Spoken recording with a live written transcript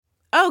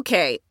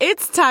Okay,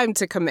 it's time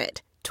to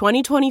commit.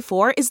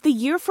 2024 is the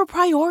year for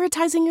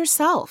prioritizing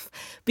yourself.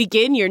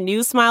 Begin your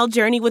new smile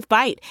journey with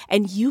Byte,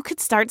 and you could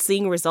start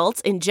seeing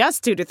results in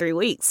just 2 to 3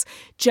 weeks.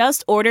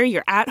 Just order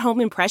your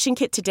at-home impression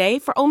kit today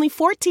for only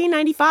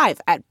 $14.95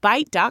 at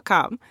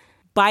Byte.com.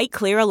 Byte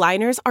Clear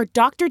aligners are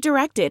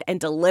doctor-directed and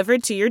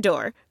delivered to your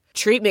door.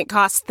 Treatment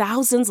costs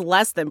thousands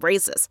less than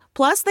braces.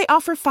 Plus, they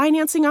offer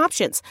financing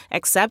options,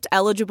 accept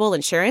eligible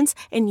insurance,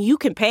 and you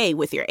can pay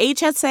with your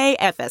HSA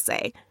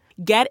FSA.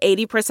 Get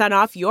 80%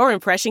 off your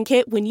impression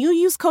kit when you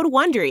use code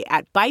WONDERY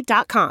at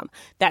Byte.com.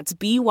 That's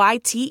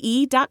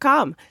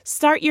BYTE.com.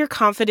 Start your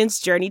confidence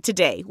journey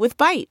today with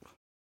Byte.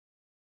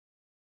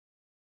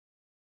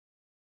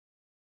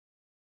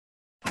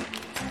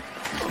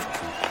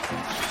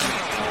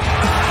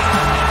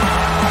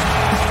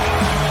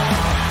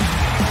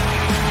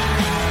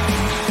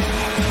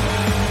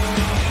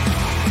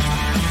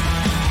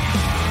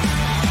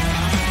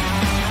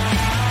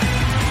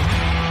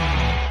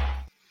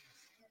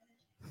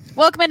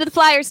 Welcome into the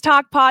Flyers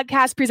Talk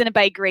podcast presented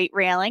by Great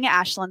Railing.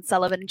 Ashlyn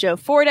Sullivan and Joe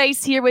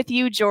Fordyce here with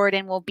you.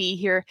 Jordan will be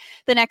here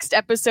the next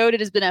episode.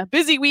 It has been a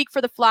busy week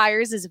for the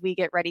Flyers as we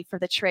get ready for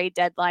the trade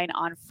deadline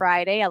on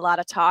Friday. A lot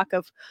of talk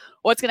of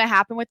what's going to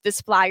happen with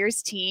this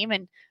Flyers team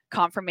and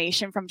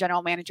confirmation from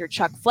General Manager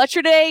Chuck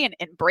Fletcher today.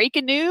 And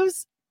breaking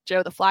news,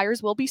 Joe, the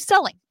Flyers will be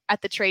selling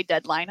at the trade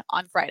deadline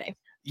on Friday.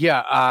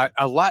 Yeah,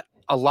 a lot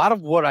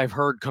of what I've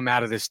heard come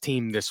out of this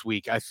team this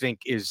week, I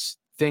think, is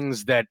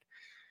things that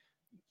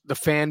the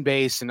fan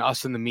base and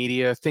us in the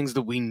media, things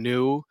that we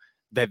knew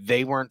that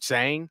they weren't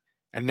saying,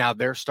 and now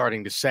they're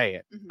starting to say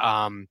it.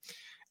 Mm-hmm.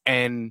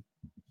 And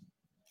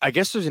I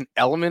guess there's an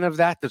element of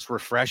that that's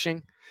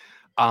refreshing.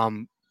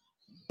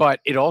 But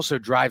it also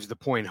drives the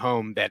point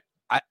home that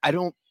I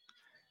don't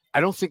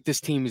think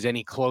this team is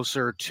any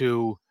closer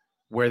to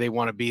where they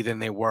want to be than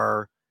they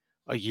were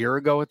a year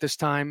ago at this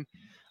time,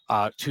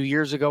 2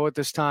 years ago at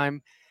this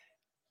time.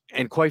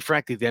 And quite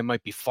frankly, they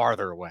might be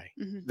farther away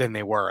than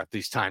they were at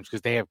these times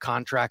because they have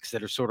contracts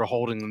that are sort of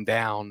holding them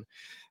down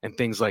and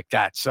things like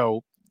that.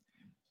 So,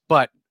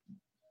 but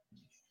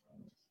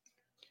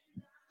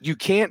you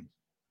can't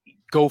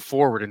go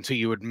forward until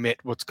you admit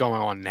what's going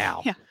on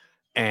now. Yeah.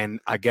 And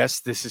I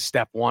guess this is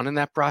step one in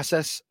that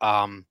process.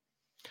 But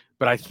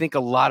I think a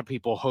lot of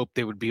people hope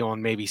they would be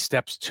on maybe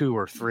steps 2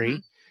 or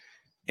 3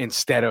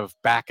 instead of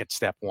back at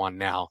step 1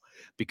 now,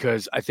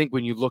 because I think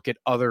when you look at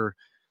other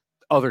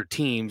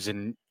teams,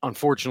 and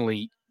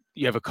unfortunately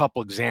you have a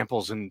couple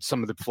examples in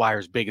some of the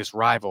Flyers' biggest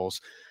rivals,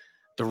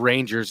 the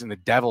Rangers and the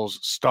Devils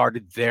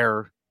started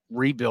their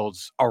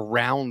rebuilds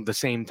around the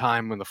same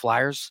time when the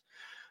Flyers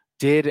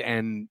did,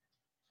 and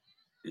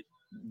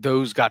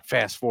those got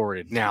fast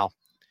forwarded. Now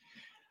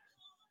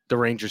the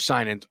Rangers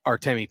signed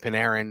Artemi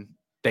Panarin.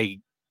 They,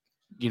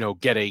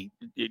 get a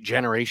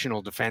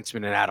generational defenseman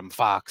in Adam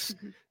Fox,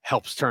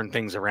 helps turn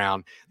things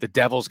around. The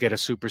Devils get a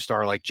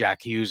superstar like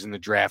Jack Hughes in the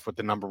draft with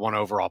the number 1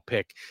 overall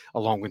pick,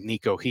 along with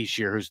Nico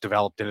Hischier, who's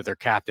developed into their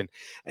captain.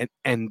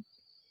 And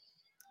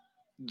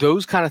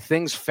those kind of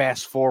things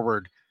fast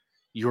forward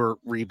your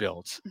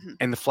rebuilds.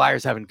 And the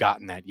Flyers haven't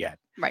gotten that yet.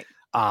 Right.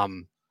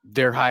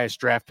 Their highest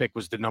draft pick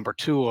was the number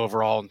 2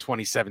 overall in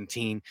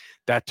 2017.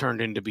 That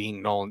turned into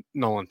being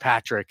Nolan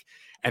Patrick.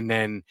 And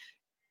then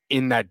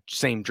in that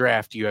same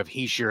draft, you have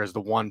Hischier as the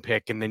 1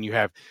 pick, and then you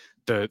have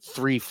the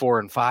 3, 4,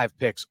 and 5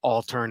 picks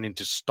all turned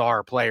into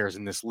star players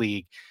in this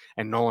league.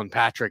 And Nolan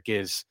Patrick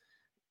is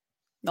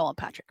Nolan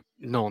Patrick.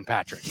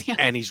 Yeah.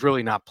 And he's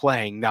really not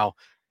playing. Now,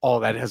 all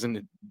that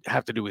doesn't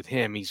have to do with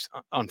him. He's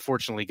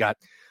unfortunately got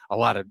a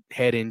lot of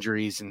head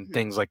injuries and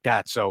things like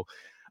that. So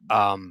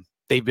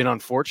they've been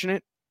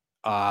unfortunate,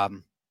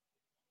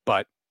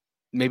 but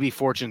maybe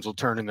fortunes will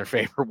turn in their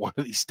favor one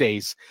of these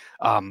days.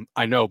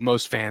 I know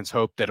most fans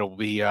hope that it'll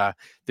be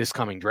this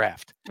coming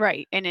draft.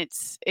 Right. And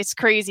it's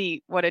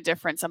crazy what a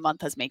difference a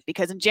month has made,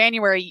 because in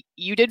January,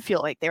 you did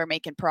feel like they were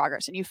making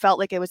progress and you felt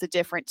like it was a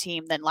different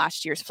team than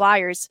last year's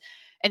Flyers.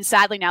 And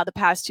sadly, now the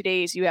past 2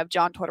 days, you have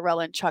John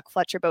Tortorella and Chuck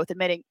Fletcher both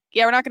admitting,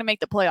 yeah, we're not going to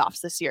make the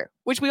playoffs this year,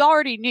 which we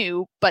already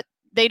knew, but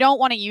they don't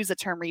want to use the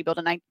term rebuild.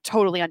 And I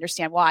totally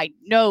understand why.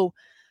 No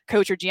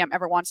coach or GM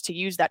ever wants to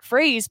use that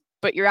phrase,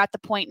 but you're at the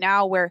point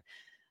now where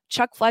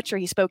Chuck Fletcher,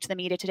 he spoke to the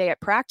media today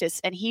at practice,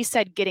 and he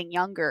said getting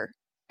younger,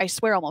 I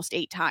swear, almost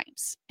 8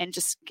 times, and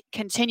just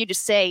continue to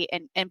say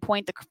and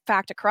point the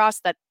fact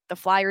across that the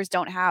Flyers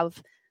don't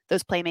have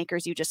those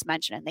playmakers you just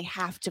mentioned, and they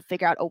have to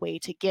figure out a way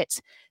to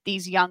get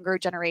these younger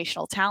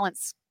generational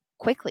talents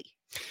quickly.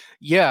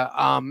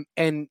 Yeah.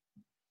 And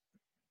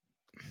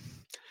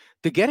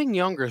the getting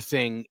younger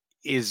thing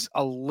is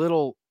a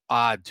little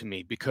odd to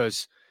me,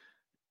 because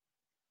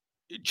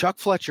Chuck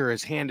Fletcher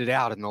has handed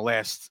out in the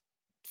last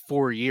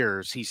 4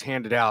 years, he's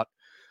handed out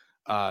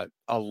a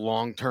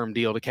long-term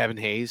deal to Kevin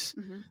Hayes,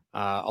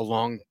 a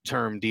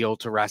long-term deal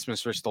to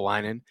Rasmus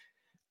Ristolainen.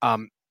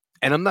 And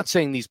I'm not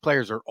saying these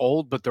players are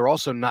old, but they're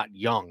also not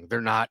young. They're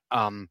not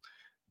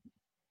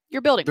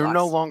you're building they're blocks.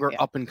 No longer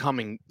up and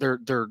coming.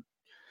 They're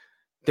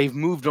they've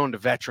moved on to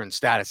veteran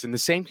status. And the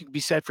same can be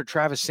said for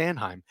Travis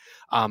Sanheim.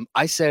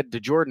 I said to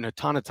Jordan a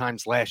ton of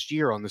times last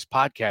year on this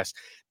podcast,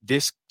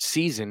 this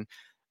season,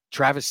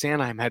 Travis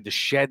Sanheim had to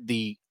shed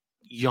the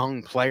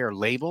young player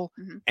label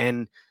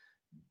and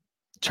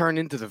turn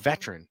into the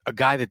veteran, a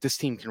guy that this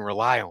team can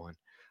rely on.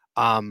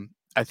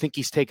 I think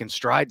he's taken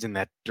strides in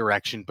that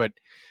direction, but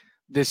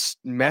this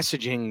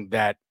messaging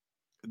that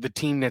the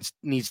team that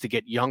needs to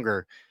get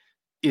younger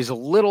is a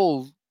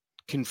little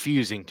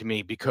confusing to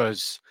me,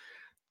 because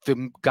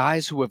the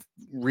guys who have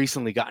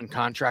recently gotten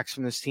contracts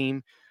from this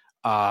team,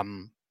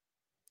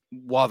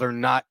 while they're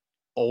not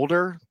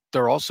older,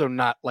 they're also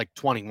not like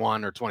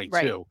 21 or 22.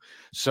 Right.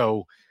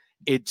 So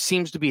it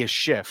seems to be a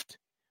shift.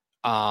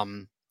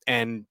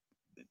 And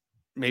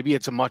maybe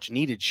it's a much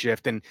needed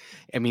shift. And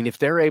I mean, if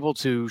they're able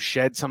to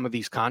shed some of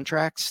these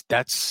contracts,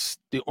 that's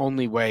the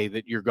only way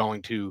that you're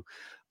going to,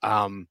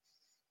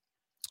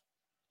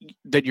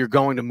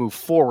 move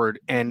forward.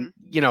 And,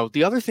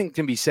 the other thing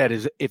can be said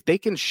is if they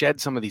can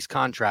shed some of these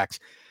contracts,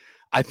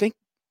 I think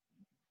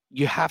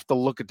you have to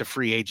look at the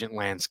free agent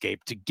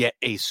landscape to get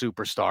a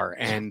superstar.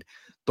 And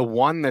the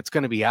one that's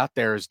going to be out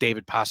there is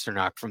David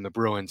Pastrnak from the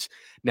Bruins.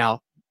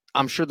 Now,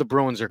 I'm sure the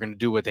Bruins are going to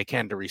do what they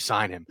can to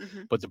re-sign him,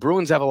 but the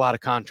Bruins have a lot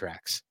of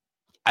contracts.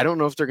 I don't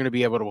know if they're going to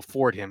be able to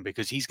afford him,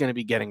 because he's going to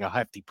be getting a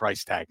hefty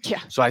price tag.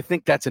 Yeah. So I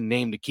think that's a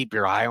name to keep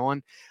your eye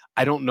on.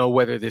 I don't know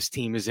whether this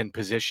team is in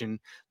position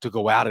to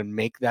go out and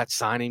make that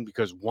signing,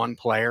 because one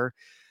player,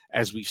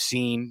 as we've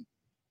seen,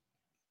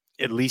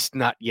 at least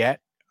not yet,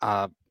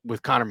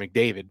 with Connor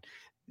McDavid,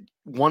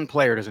 one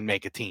player doesn't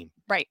make a team.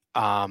 Right.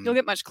 You'll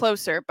get much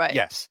closer, but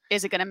yes.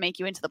 Is it going to make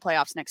you into the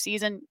playoffs next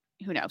season?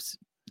 Who knows?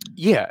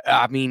 Yeah.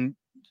 I mean,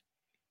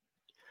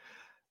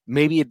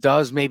 maybe it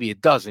does, maybe it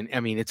doesn't.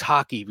 I mean, it's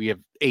hockey. We have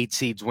 8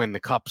 seeds win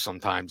the cup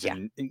sometimes,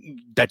 and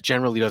that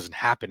generally doesn't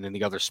happen in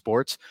the other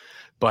sports.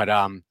 But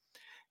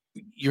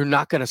you're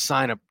not going to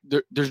sign up.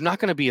 There's not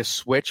going to be a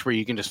switch where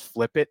you can just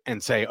flip it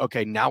and say,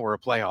 okay, now we're a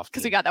playoff team.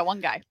 Because we got that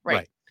one guy.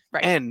 Right.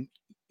 And,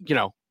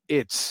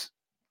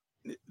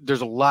 there's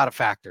a lot of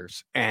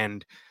factors.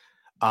 And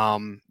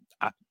I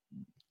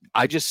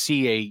just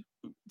see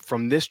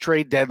from this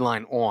trade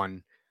deadline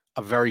on,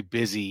 a very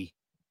busy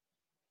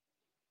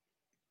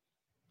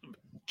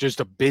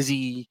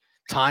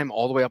time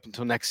all the way up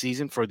until next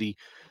season for the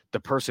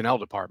personnel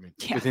department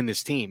within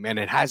this team. And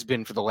it has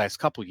been for the last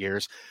couple of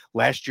years.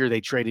 Last year, they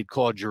traded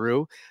Claude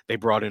Giroux. They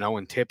brought in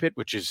Owen Tippett,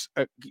 which is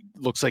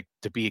looks like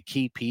to be a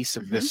key piece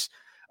of this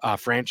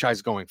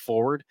franchise going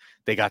forward.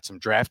 They got some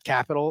draft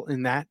capital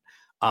in that.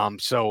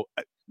 So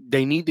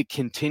they need to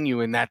continue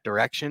in that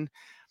direction,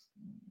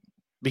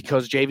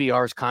 because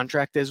JVR's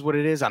contract is what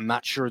it is. I'm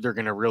not sure they're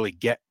going to really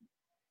get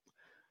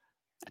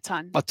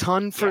a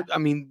ton for, I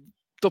mean,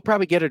 they'll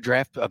probably get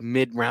a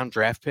mid-round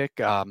draft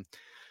pick.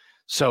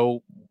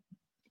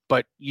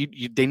 But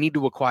they need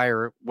to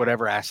acquire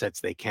whatever assets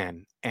they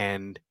can.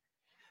 And,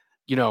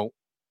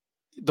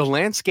 the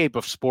landscape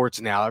of sports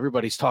now,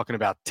 everybody's talking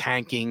about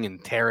tanking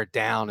and tear it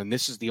down, and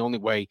this is the only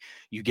way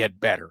you get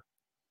better.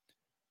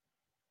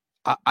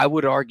 I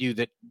would argue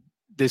that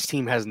this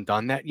team hasn't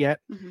done that yet.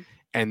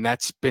 And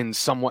that's been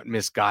somewhat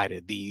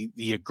misguided.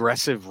 The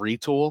aggressive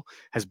retool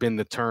has been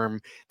the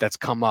term that's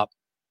come up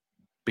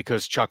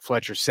because Chuck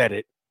Fletcher said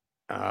it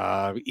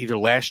either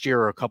last year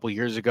or a couple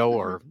years ago,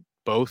 or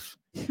both.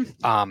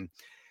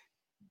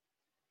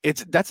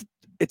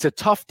 It's a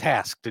tough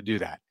task to do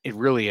that. It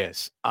really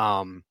is.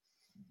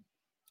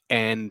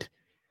 And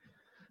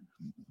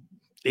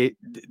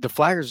the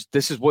Flyers,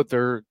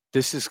 they're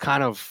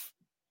kind of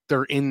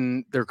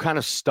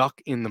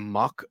stuck in the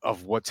muck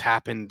of what's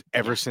happened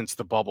ever since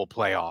the bubble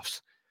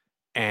playoffs.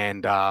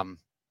 And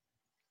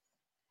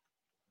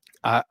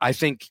I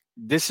think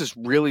this is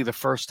really the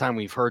first time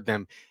we've heard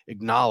them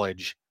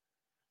acknowledge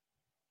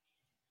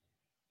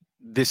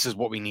this is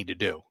what we need to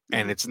do.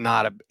 And it's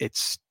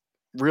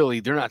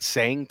really, they're not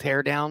saying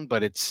tear down,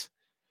 but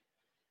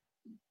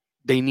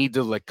they need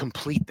to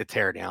complete the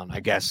tear down, I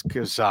guess,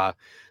 because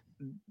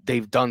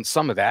they've done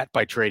some of that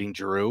by trading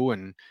Giroux,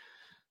 and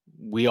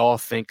we all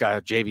think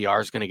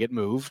JVR is going to get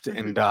moved.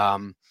 And,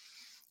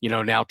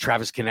 now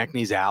Travis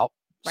Konechny's out.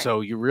 Right.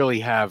 So you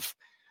really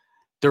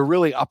they're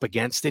really up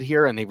against it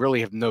here, and they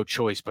really have no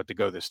choice but to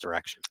go this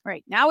direction.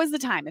 Right. Now is the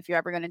time if you're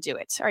ever going to do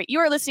it. All right. You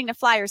are listening to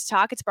Flyers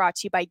Talk. It's brought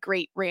to you by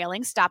Great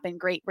Railing. Stop in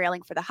Great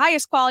Railing for the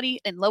highest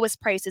quality and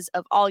lowest prices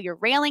of all your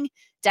railing,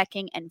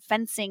 decking, and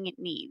fencing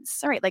needs.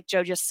 All right. Like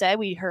Joe just said,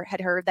 we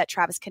had heard that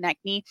Travis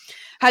Konechny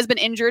has been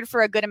injured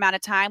for a good amount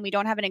of time. We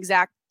don't have an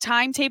exact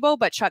timetable,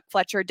 but Chuck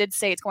Fletcher did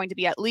say it's going to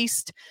be at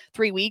least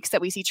 3 weeks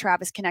that we see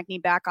Travis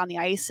Konechny back on the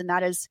ice. And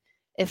that is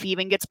if he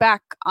even gets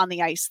back on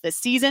the ice this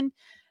season.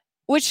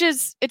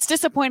 It's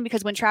disappointing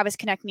because when Travis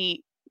Konechny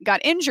got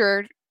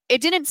injured,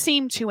 it didn't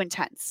seem too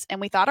intense. And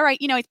we thought, all right,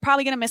 he's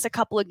probably going to miss a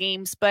couple of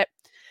games. But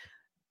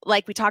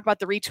like we talked about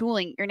the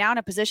retooling, you're now in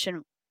a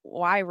position,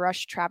 why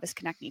rush Travis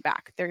Konechny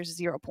back? There's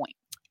 0 point.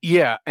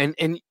 Yeah.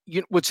 And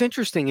what's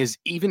interesting is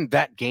even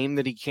that game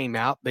that he came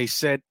out, they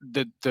said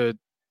the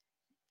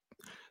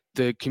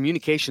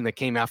communication that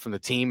came out from the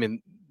team, and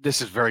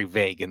this is very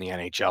vague in the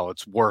NHL.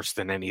 It's worse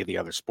than any of the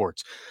other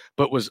sports,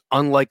 but was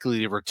unlikely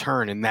to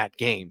return in that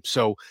game.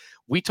 So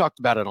we talked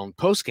about it on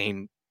post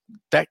game.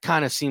 That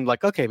kind of seemed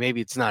like, okay,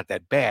 maybe it's not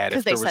that bad.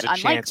 If there was a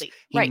chance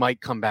he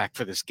might come back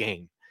for this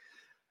game.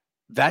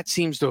 That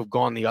seems to have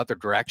gone the other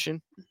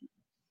direction.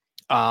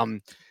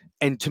 And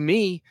to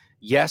me,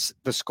 yes,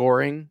 the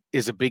scoring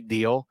is a big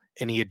deal.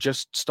 And he had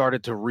just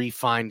started to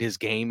refine his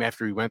game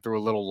after he went through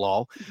a little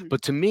lull.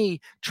 But to me,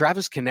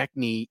 Travis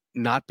Konecny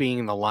not being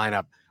in the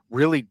lineup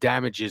really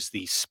damages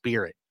the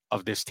spirit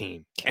of this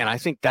team. And I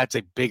think that's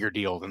a bigger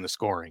deal than the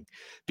scoring,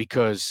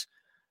 because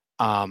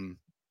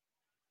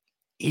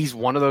he's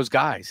one of those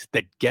guys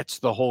that gets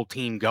the whole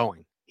team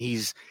going.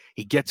 He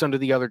gets under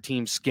the other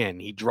team's skin.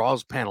 He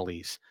draws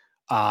penalties.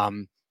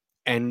 And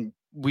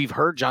we've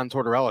heard John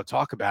Tortorella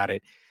talk about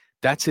it.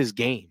 That's his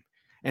game.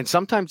 And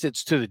sometimes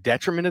it's to the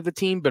detriment of the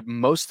team, but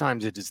most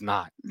times it is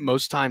not.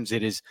 Most times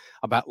it is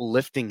about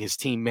lifting his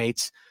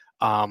teammates,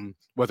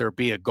 whether it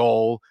be a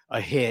goal,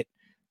 a hit,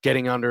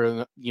 getting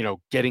under,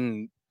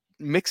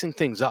 mixing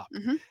things up.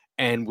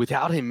 And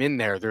without him in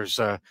there, there's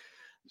a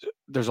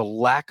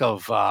lack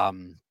of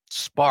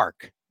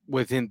spark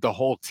within the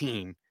whole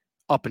team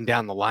up and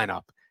down the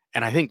lineup.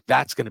 And I think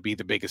that's going to be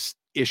the biggest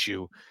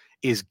issue,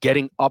 is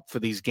getting up for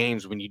these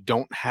games when you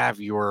don't have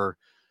your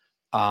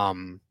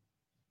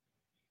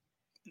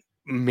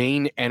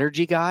main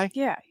energy guy.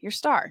 Yeah, your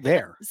star.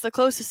 There. It's the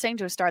closest thing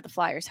to a star the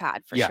Flyers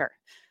had, for sure.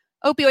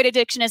 Opioid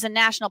addiction is a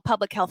national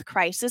public health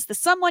crisis. The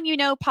Someone You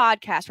Know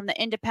podcast from the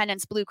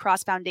Independence Blue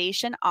Cross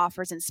Foundation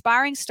offers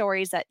inspiring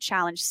stories that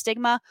challenge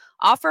stigma,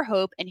 offer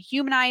hope, and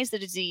humanize the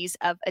disease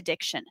of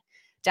addiction.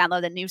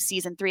 Download the new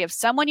season 3 of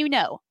Someone You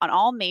Know on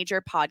all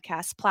major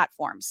podcast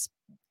platforms.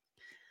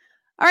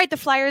 All right, the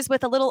Flyers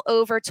with a little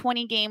over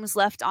 20 games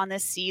left on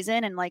this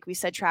season. And like we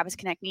said, Travis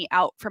Konecny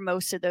out for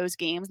most of those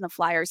games, and the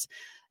Flyers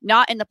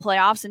not in the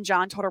playoffs. And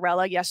John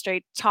Tortorella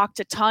yesterday talked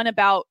a ton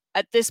about,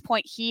 at this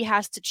point, he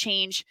has to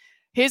change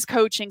his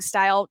coaching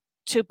style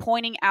to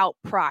pointing out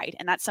pride.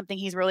 And that's something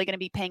he's really going to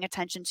be paying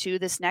attention to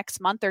this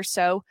next month or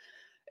so,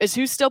 is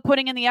who's still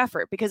putting in the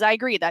effort. Because I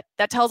agree that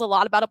tells a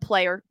lot about a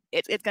player.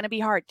 It's going to be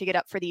hard to get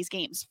up for these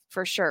games,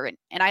 for sure.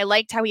 And I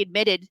liked how he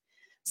admitted,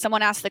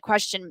 someone asked the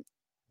question,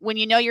 when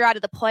you know you're out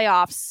of the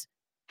playoffs,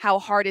 how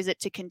hard is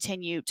it to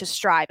continue to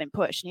strive and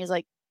push? And he's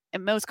like,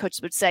 and most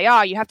coaches would say,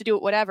 oh, you have to do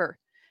it, whatever.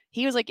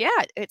 He was like, yeah,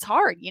 it's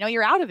hard.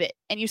 You're out of it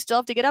and you still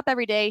have to get up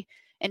every day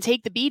and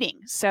take the beating.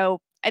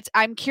 So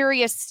I'm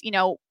curious,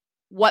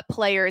 what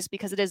players,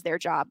 because it is their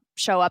job,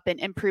 show up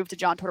and prove to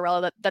John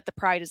Tortorella that the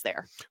pride is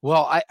there.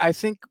 Well, I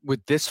think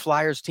with this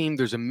Flyers team,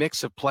 there's a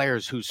mix of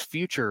players whose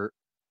future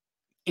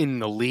in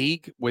the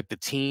league with the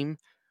team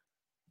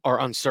are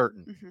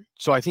uncertain.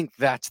 So I think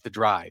that's the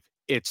drive.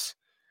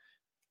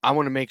 I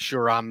want to make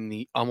sure I'm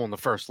on the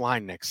first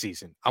line next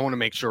season. I want to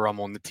make sure I'm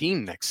on the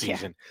team next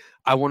season.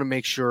 I want to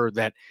make sure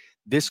that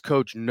this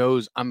coach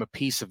knows I'm a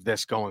piece of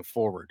this going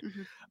forward.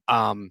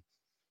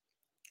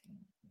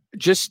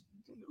 Just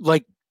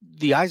like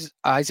the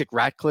Isaac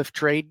Ratcliffe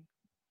trade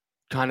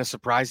kind of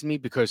surprised me,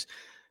 because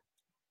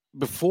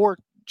before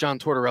John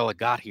Tortorella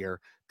got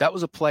here, that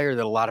was a player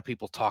that a lot of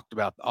people talked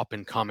about up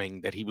and coming,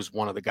 that he was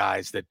one of the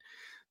guys that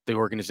the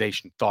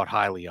organization thought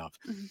highly of.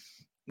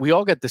 We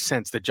all get the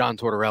sense that John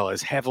Tortorella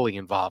is heavily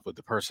involved with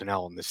the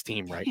personnel in this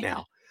team right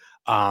now,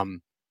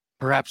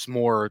 perhaps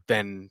more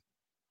than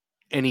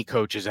any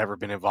coach has ever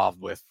been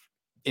involved with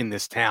in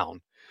this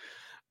town.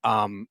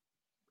 And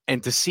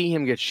to see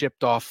him get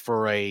shipped off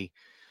for a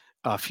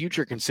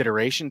future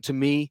consideration, to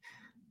me,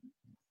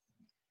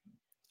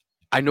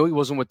 I know he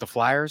wasn't with the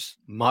Flyers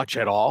much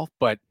at all,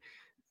 but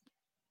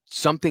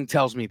something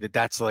tells me that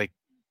that's like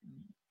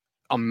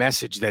a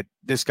message that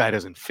this guy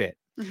doesn't fit.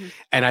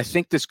 And I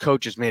think this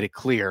coach has made it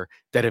clear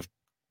that if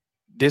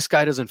this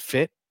guy doesn't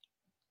fit,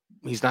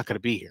 he's not going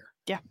to be here.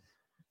 Yeah.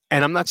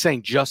 And I'm not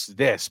saying just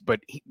this, but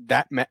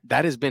that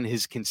has been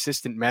his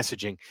consistent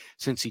messaging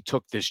since he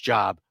took this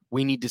job.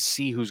 We need to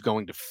see who's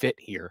going to fit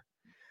here.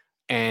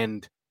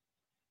 And,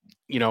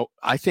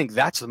 I think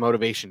that's the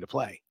motivation to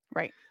play.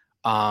 Right.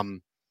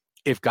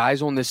 If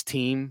guys on this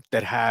team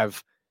that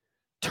have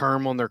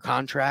term on their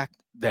contract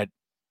that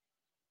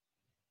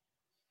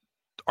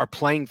are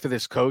playing for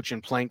this coach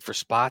and playing for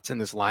spots in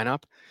this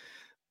lineup,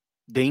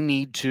 they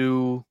need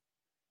to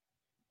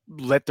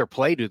let their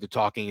play do the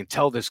talking and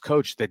tell this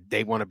coach that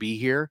they want to be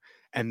here.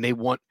 And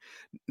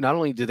not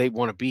only do they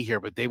want to be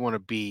here, but they want to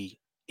be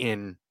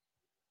in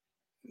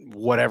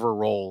whatever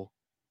role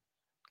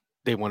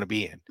they want to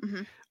be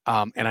in.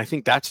 And I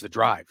think that's the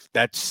drive.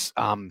 That's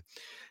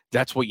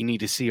what you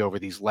need to see over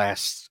these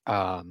last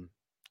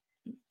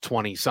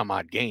 20 some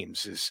odd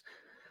games, is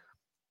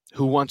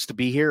who wants to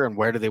be here and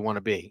where do they want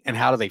to be and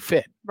how do they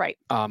fit? Right.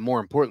 More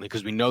importantly,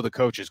 because we know the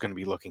coach is going to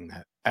be looking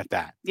at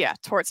that. Yeah.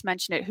 Torts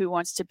mentioned it. Who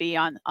wants to be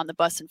on the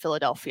bus in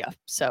Philadelphia?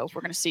 So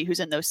we're going to see who's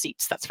in those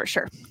seats. That's for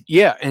sure.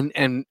 Yeah.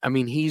 And I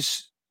mean,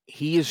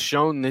 he has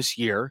shown this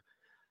year,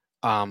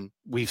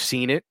 we've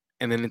seen it.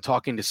 And then in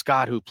talking to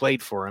Scott, who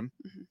played for him,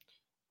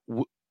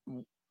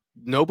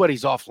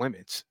 nobody's off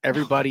limits.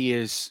 Everybody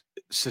is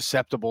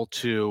susceptible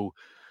to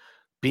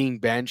being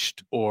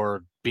benched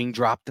or being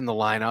dropped in the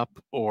lineup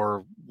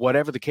or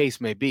whatever the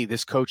case may be,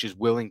 this coach is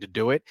willing to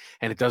do it.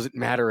 And it doesn't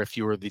matter if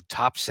you're the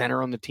top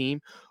center on the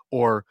team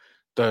or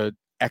the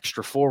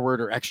extra forward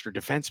or extra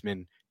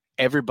defenseman.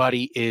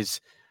 Everybody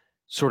is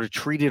sort of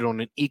treated on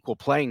an equal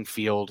playing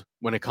field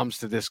when it comes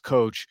to this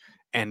coach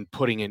and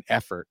putting in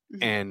effort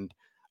and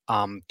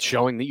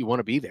showing that you want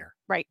to be there.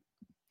 Right.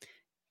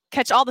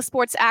 Catch all the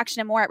sports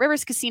action and more at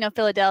Rivers Casino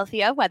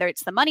Philadelphia. Whether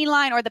it's the money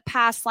line or the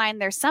pass line,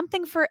 there's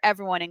something for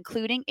everyone,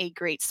 including a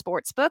great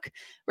sports book.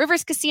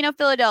 Rivers Casino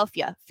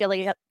Philadelphia.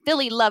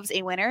 Philly loves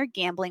a winner.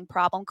 Gambling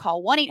problem?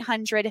 Call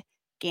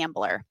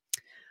 1-800-GAMBLER.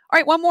 All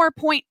right, one more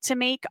point to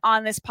make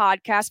on this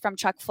podcast from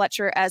Chuck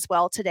Fletcher as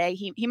well today.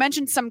 He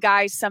mentioned some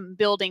guys, some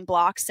building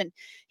blocks, and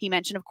he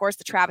mentioned, of course,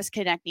 the Travis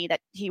Konecny,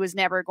 that he was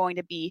never going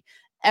to be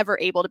ever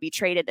able to be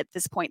traded at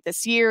this point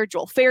this year.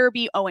 Joel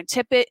Farabee, Owen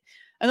Tippett.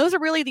 And those are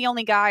really the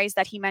only guys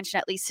that he mentioned,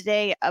 at least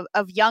today,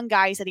 of young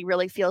guys that he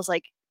really feels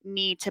like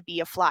need to be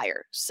a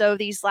Flyer. So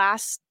these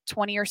last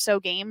 20 or so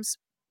games,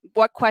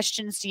 what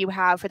questions do you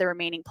have for the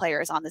remaining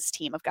players on this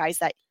team of guys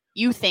that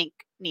you think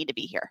need to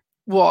be here?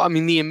 Well, I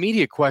mean, the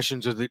immediate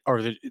questions are the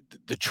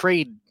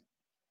trade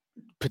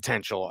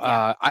potential.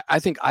 Yeah. I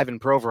think Ivan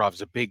Provorov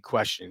is a big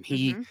question.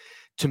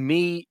 To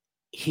me,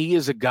 he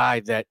is a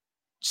guy that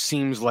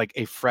seems like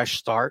a fresh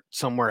start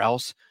somewhere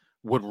else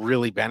would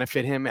really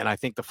benefit him, and I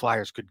think the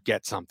Flyers could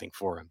get something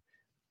for him.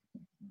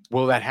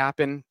 Will that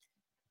happen?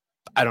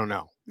 I don't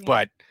know. Yeah.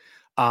 But,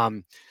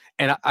 and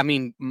I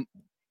mean,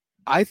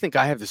 I think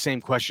I have the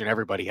same question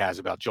everybody has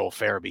about Joel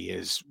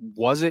Farabee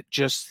was it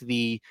just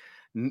the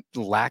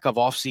lack of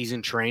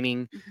off-season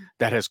training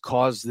that has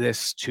caused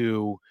this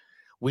to,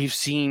 we've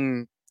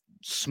seen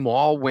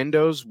small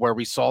windows where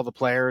we saw the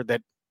player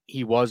that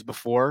he was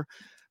before,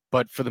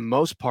 but for the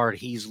most part,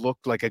 he's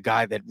looked like a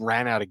guy that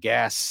ran out of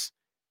gas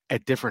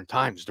at different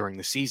times during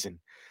the season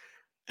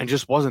and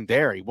just wasn't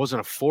there. He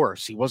wasn't a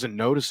force. He wasn't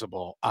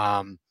noticeable.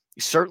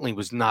 He certainly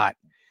was not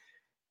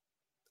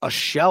a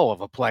shell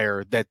of a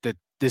player that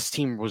this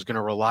team was going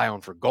to rely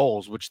on for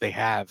goals, which they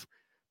have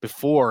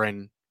before.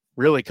 And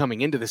really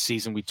coming into the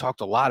season, we talked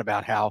a lot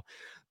about how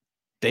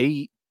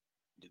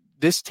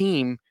this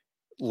team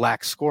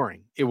lacks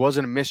scoring. It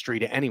wasn't a mystery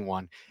to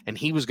anyone. And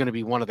he was going to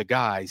be one of the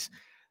guys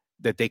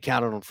that they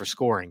counted on for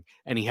scoring.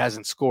 And he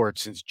hasn't scored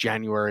since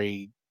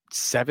January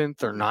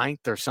 7th or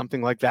 9th or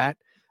something like that.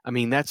 I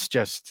mean, that's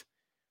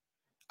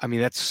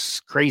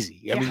crazy.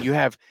 Yeah. I mean, you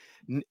have,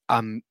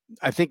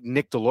 I think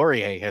Nick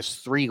Delorier has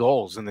 3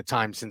 goals in the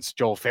time since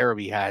Joel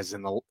Farabee has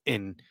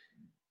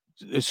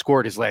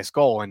scored his last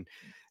goal. And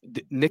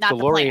Nick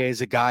Delorier is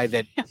a guy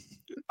that,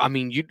 I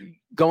mean,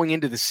 going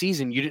into the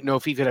season, you didn't know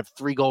if he could have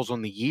 3 goals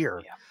on the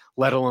year,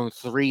 let alone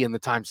 3 in the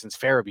time since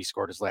Farabee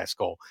scored his last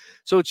goal.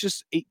 So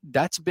it's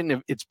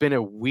been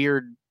a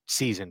weird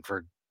season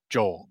for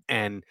Joel.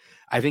 And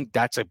I think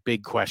that's a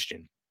big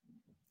question.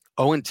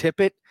 Owen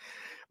Tippett,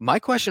 my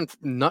question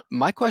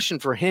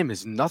for him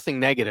is nothing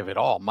negative at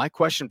all. My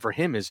question for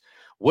him is,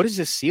 what is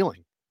his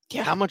ceiling?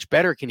 Yeah. How much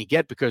better can he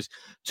get? Because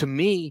to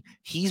me,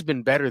 he's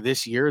been better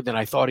this year than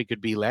I thought he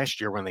could be last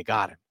year when they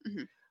got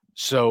him.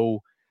 So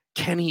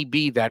can he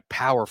be that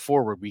power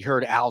forward? We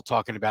heard Al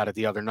talking about it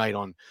the other night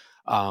on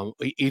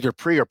either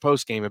pre or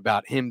post game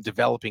about him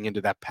developing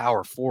into that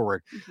power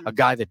forward, a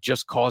guy that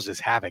just causes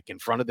havoc in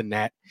front of the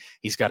net.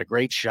 He's got a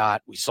great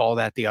shot. We saw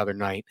that the other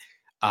night.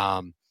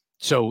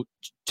 So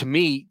to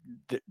me,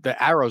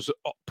 the arrow's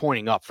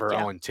pointing up for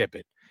Owen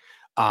Tippett.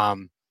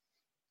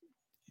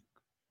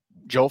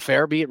 Joel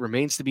Farabee, it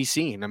remains to be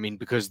seen. I mean,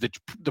 because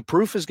the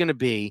proof is going to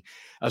be,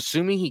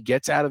 assuming he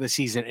gets out of the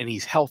season and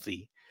he's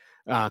healthy,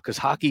 because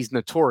hockey's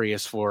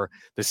notorious for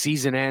the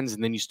season ends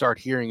and then you start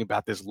hearing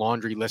about this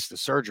laundry list of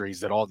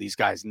surgeries that all these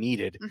guys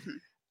needed.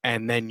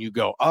 And then you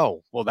go,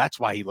 oh, well, that's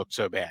why he looked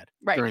so bad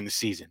during the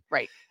season.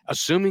 Right.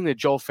 Assuming that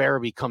Joel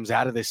Farabee comes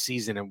out of this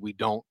season and we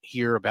don't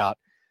hear about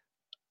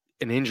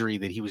an injury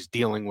that he was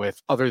dealing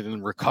with other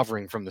than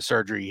recovering from the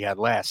surgery he had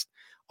last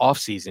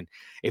offseason,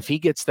 if he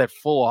gets that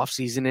full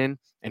offseason in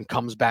and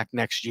comes back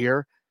next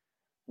year,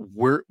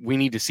 we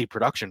need to see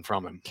production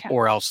from him,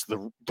 or else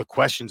the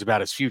questions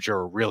about his future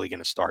are really going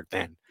to start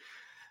then.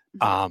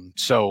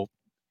 So,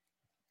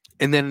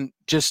 and then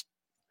just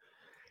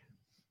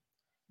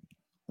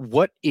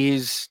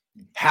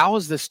how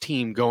is this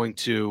team going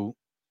to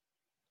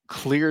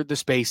clear the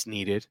space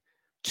needed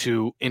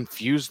to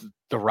infuse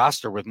the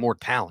roster with more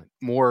talent,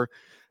 more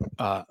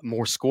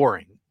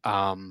scoring?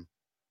 I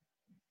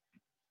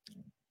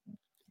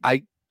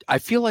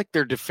feel like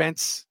their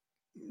defense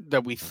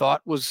that we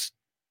thought was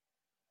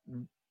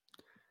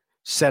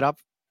set up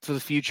for the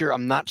future,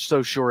 I'm not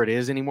so sure it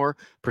is anymore,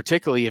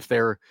 particularly if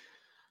they're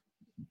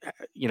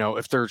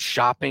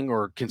shopping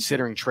or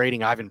considering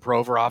trading Ivan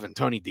Provorov and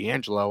Tony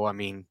DeAngelo. I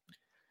mean,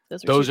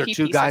 those are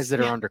 2 guys that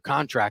are under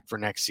contract for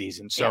next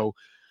season. So,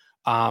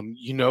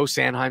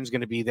 Sanheim's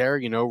going to be there.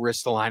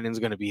 Ristolainen's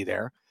going to be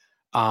there.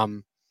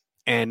 And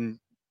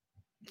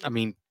I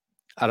mean,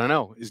 I don't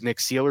know. Is Nick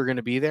Seeler going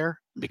to be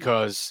there?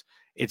 Because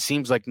it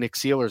seems like Nick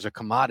Seeler's a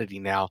commodity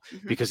now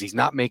because he's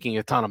not making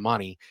a ton of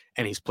money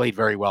and he's played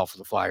very well for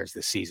the Flyers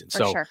this season.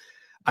 For sure.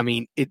 I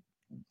mean,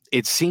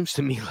 it seems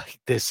to me like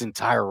this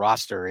entire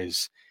roster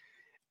is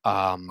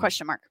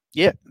question mark.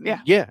 Yeah.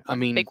 I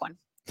mean, big one.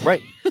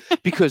 Right.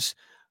 Because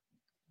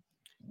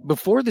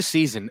before the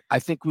season, I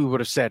think we would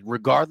have said,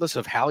 regardless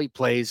of how he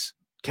plays,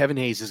 Kevin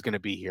Hayes is going to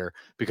be here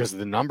because of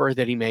the number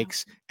that he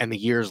makes and the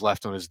years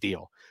left on his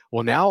deal.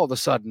 Well, now all of a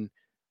sudden,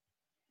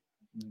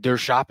 they're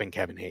shopping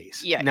Kevin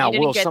Hayes. Yeah. Now,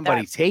 will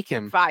somebody take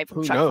him? 5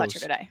 Who Chuck knows? Fletcher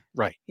today.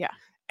 Right. Yeah.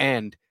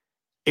 And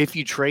if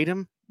you trade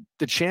him,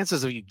 the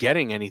chances of you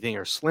getting anything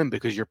are slim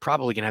because you're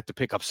probably going to have to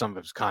pick up some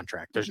of his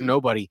contract. There's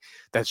nobody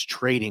that's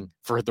trading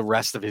for the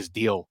rest of his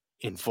deal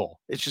in full.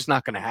 It's just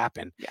not going to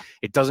happen. Yeah.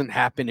 It doesn't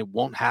happen. It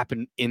won't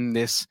happen in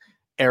this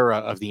era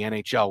of the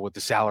NHL with the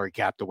salary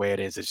cap the way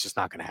it is. It's just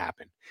not going to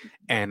happen.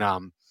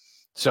 And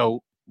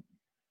so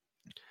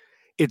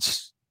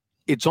it's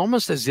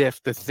almost as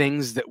if the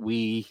things that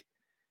we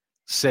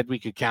said we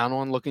could count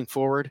on looking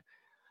forward,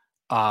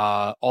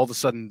 all of a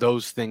sudden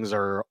those things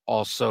are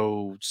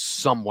also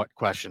somewhat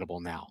questionable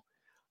now.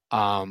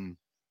 But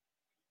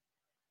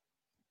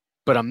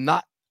I'm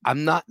not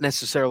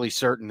necessarily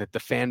certain that the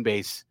fan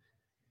base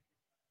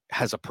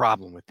has a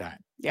problem with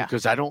that. Yeah.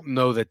 Because I don't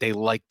know that they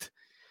liked,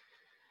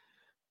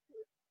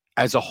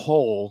 as a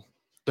whole,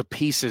 the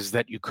pieces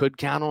that you could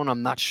count on.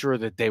 I'm not sure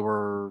that they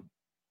were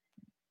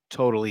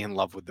totally in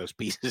love with those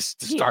pieces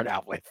to start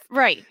out with.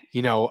 Right.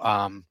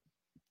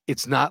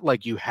 It's not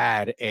like you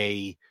had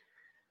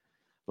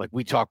like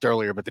we talked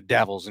earlier about the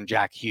Devils and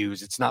Jack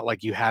Hughes. It's not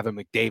like you have a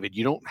McDavid.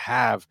 You don't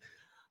have,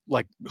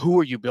 like, who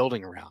are you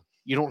building around?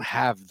 You don't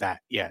have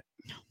that yet.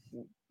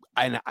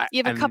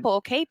 You have a couple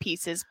okay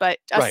pieces, but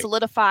a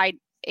solidified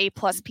A+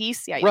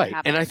 piece. Yeah. You right.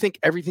 have And that. I think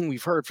everything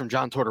we've heard from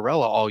John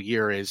Tortorella all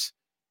year is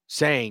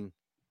saying,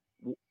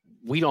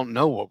 we don't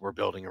know what we're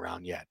building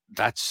around yet.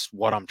 That's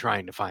what I'm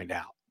trying to find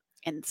out.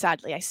 And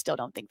sadly, I still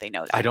don't think they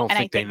know that. I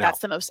think they know. That's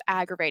the most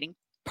aggravating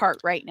part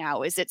right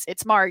now is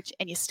it's March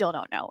and you still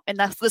don't know. And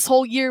this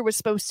whole year was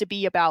supposed to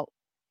be about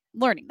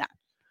learning that.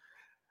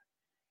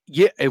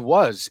 Yeah, it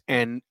was.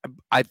 And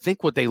I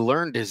think what they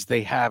learned is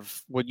they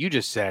have what you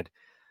just said.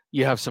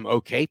 You have some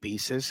okay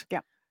pieces.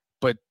 Yeah.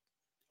 But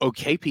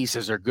okay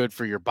pieces are good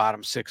for your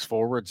bottom 6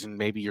 forwards and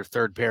maybe your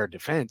third pair of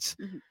defense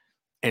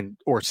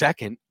or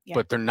second,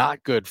 but they're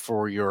not good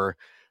for your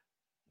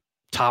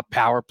top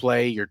power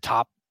play, your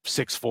top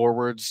 6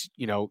 forwards,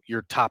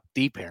 your top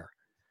D pair.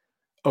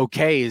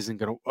 Okay is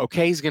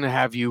going to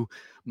have you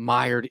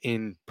mired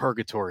in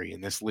purgatory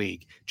in this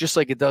league, just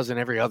like it does in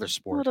every other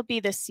sport. Well, it'll be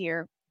this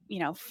year,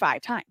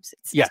 5 times.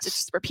 It's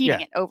just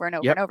repeating it over and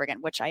over and over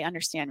again, which I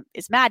understand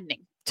is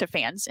maddening to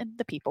fans and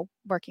the people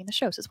working the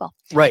shows as well.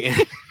 Right.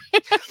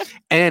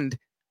 And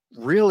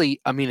really,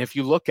 I mean, if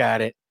you look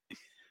at it,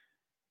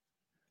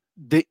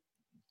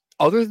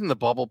 other than the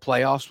bubble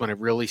playoffs, when it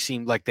really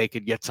seemed like they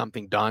could get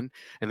something done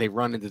and they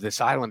run into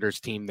this Islanders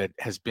team that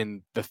has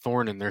been the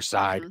thorn in their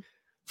side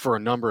for a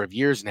number of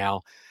years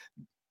now,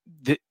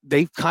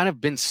 they've kind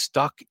of been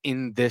stuck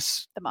in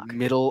this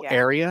middle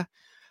area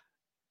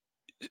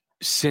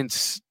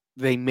since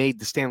they made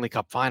the Stanley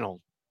Cup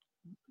final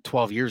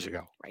 12 years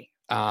ago. Right.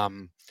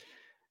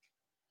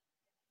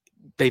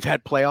 They've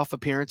had playoff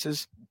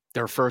appearances,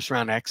 their first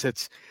round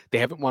exits. They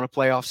haven't won a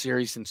playoff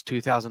series since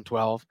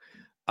 2012.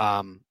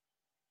 And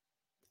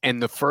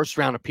the first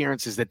round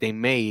appearances that they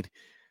made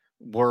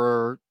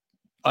were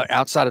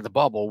outside of the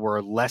bubble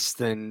were less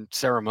than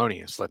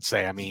ceremonious. Let's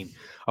say, I mean,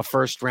 a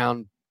first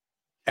round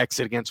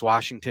exit against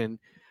Washington,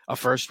 a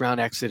first round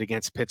exit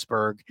against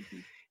Pittsburgh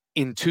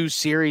in 2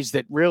 series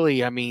that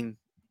really, I mean,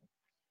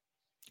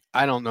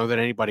 I don't know that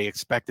anybody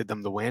expected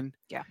them to win.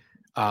 Yeah.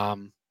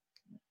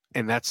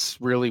 And that's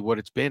really what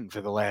it's been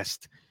for the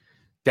last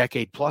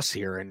decade plus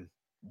here. And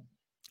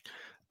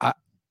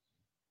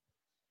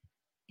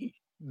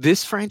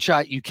this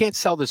franchise, you can't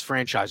sell this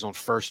franchise on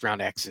first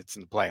round exits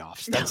in the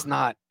playoffs. That's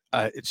not,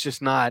 it's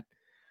just not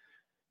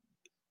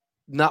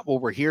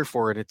what we're here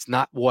for. And it's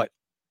not what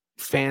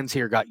fans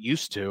here got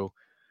used to.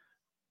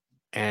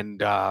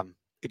 And I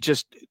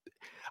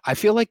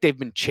feel like they've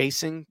been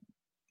chasing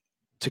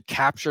to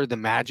capture the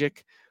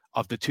magic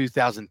of the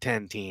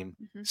 2010 team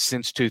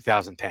since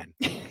 2010.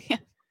 Yeah.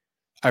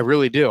 I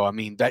really do. I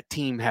mean, that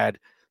team had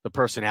the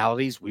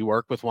personalities. We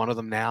work with one of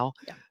them now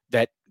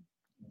that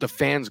the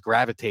fans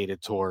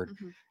gravitated toward.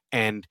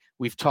 And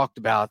we've talked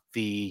about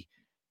the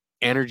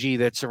energy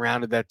that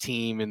surrounded that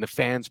team and the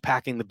fans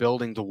packing the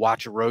building to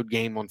watch a road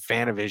game on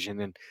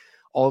Fanavision and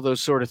all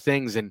those sort of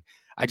things. And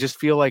I just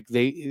feel like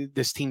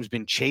this team's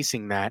been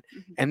chasing that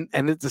and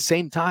at the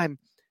same time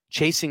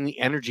chasing the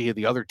energy of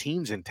the other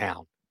teams in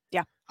town.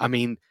 Yeah. I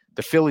mean,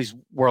 the Phillies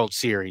World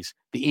Series,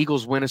 the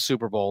Eagles win a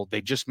Super Bowl.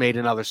 They just made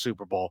another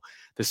Super Bowl.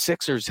 The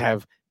Sixers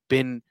have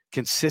been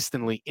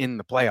consistently in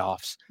the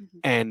playoffs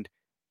and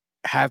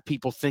have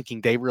people thinking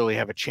they really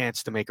have a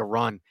chance to make a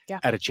run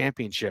at a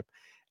championship.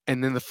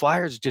 And then the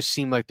Flyers just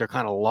seem like they're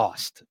kind of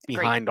lost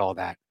behind all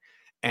that.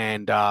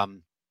 And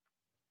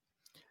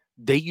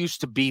they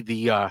used to be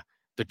the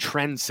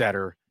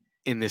trendsetter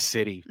in this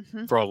city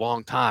for a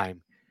long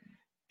time.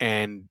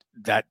 And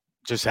that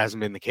just hasn't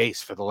been the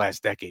case for the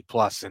last decade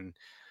plus. And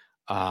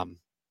I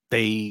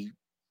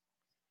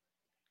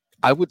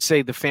would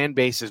say the fan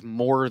base is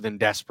more than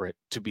desperate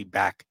to be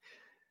back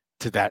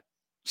to that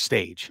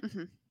stage.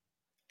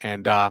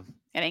 And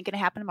it ain't going to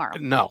happen tomorrow.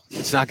 No,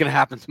 it's not going to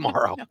happen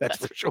tomorrow. No, that's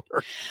for sure.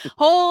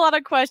 Whole lot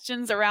of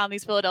questions around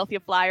these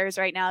Philadelphia Flyers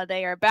right now.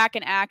 They are back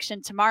in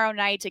action tomorrow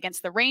night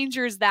against the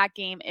Rangers. That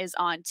game is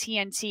on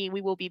TNT.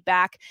 We will be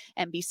back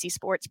NBC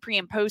Sports pre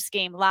and post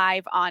game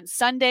live on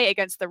Sunday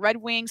against the Red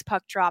Wings.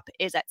 Puck drop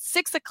is at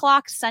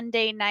 6:00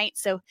 Sunday night.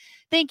 So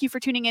thank you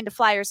for tuning in to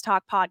Flyers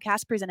Talk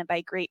podcast presented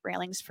by Great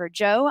Railings. For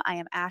Joe, I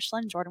am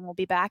Ashlyn. Jordan will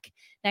be back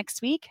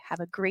next week.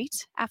 Have a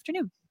great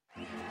afternoon.